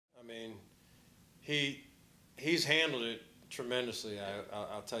mean, he's handled it tremendously.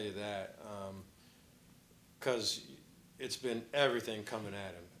 I'll tell you that, because it's been everything coming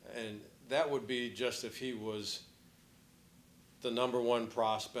at him, and that would be just if he was the #1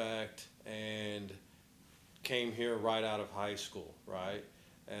 prospect and came here right out of high school, right?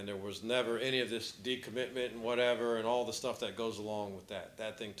 And there was never any of this decommitment and whatever and all the stuff that goes along with that.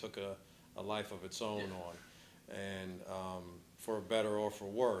 That thing took a life of its own on, and for better or for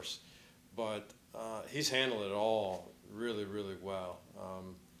worse. But he's handled it all really, really well.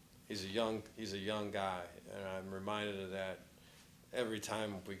 He's a young guy, and I'm reminded of that every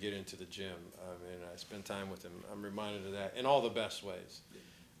time we get into the gym. I mean, I spend time with him. I'm reminded of that in all the best ways.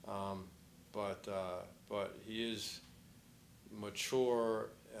 But he is mature,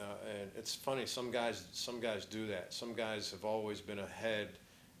 and it's funny. Some guys do that. Some guys have always been ahead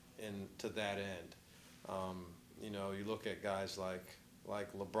to that end. You know, you look at guys like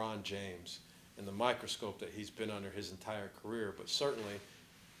LeBron James and the microscope that he's been under his entire career, but certainly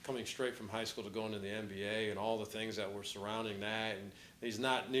coming straight from high school to going to the NBA and all the things that were surrounding that, and he's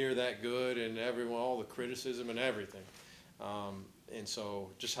not near that good, and all the criticism and everything. And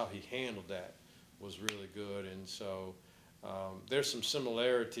so just how he handled that was really good. And so there's some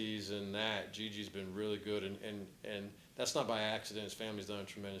similarities in that. Gigi's been really good, and that's not by accident. His family's done a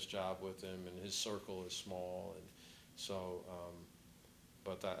tremendous job with him, and his circle is small. And so,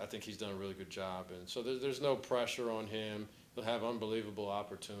 but I think he's done a really good job. And so there's no pressure on him. He'll have unbelievable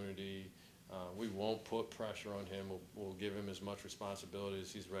opportunity. We won't put pressure on him. We'll give him as much responsibility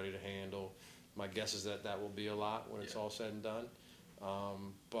as he's ready to handle. My guess is that will be a lot when it's all said and done.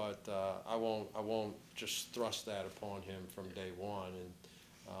 But I won't just thrust that upon him from day one. And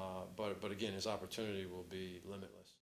but again, his opportunity will be limitless.